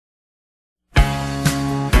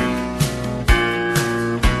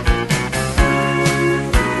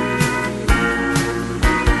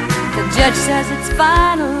judge says it's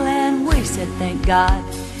final and we said thank God.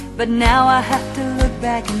 But now I have to look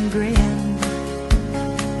back and grin,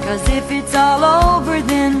 'cause if it's all over,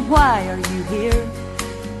 then why are you here,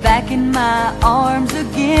 back in my arms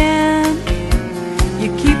again? You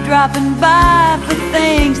keep dropping by for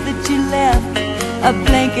things that you left, a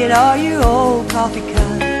blanket or your old coffee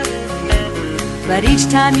cup. But each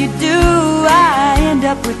time you do, I end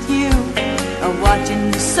up with you, watching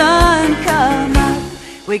the sun come up.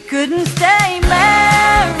 We couldn't stay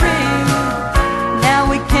married, now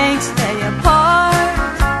we can't stay apart.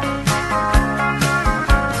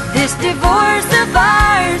 This divorce of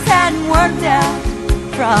ours hadn't worked out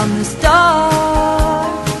from the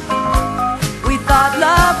start. We thought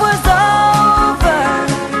love was over,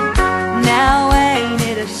 now ain't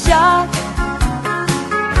it a shock,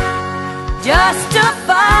 just to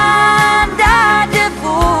find our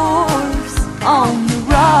divorce on the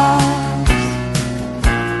rocks.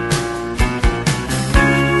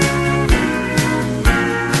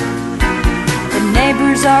 The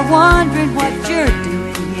neighbors are wondering what you're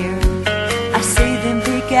doing here. I see them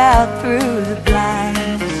peek out through the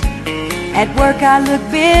blinds. At work I look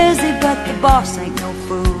busy, but the boss ain't no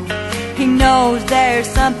fool. He knows there's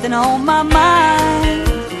something on my mind.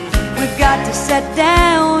 We've got to sit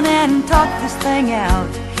down and talk this thing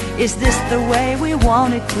out. Is this the way we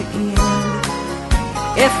want it to end?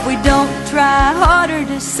 If we don't try harder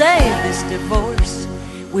to save this divorce,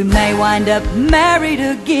 we may wind up married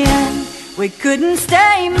again. We couldn't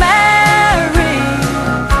stay married,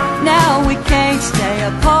 now we can't stay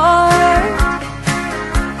apart.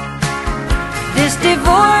 This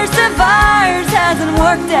divorce of ours hasn't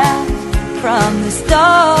worked out from the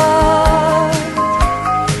start.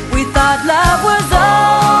 We thought love was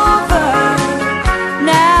over,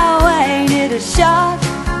 now ain't it a shock,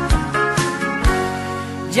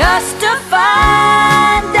 just to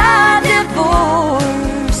find our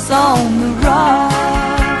divorce on the rocks.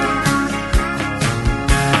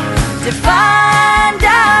 To find